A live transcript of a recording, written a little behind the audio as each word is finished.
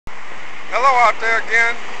Hello out there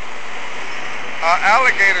again.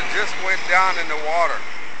 Alligator just went down in the water,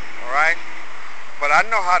 all right? But I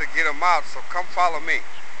know how to get him out, so come follow me.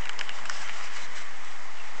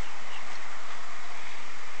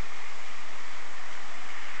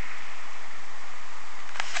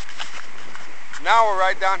 Now we're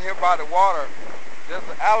right down here by the water. There's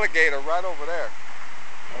an alligator right over there,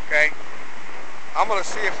 okay? I'm gonna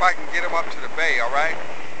see if I can get him up to the bay, all right?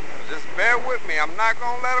 Just bear with me. I'm not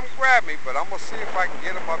gonna let him grab me, but I'm gonna see if I can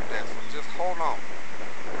get him up there. So just hold on.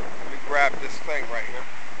 Let me grab this thing right here.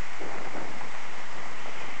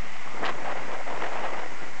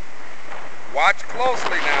 Watch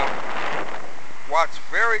closely now. Watch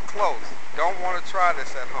very close. Don't want to try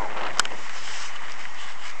this at home.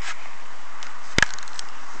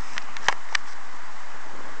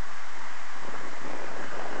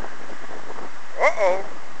 Uh-oh.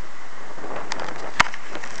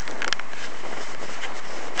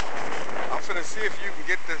 I'm finna see if you can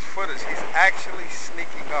get this footage. He's actually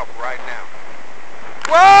sneaking up right now.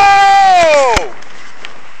 Whoa!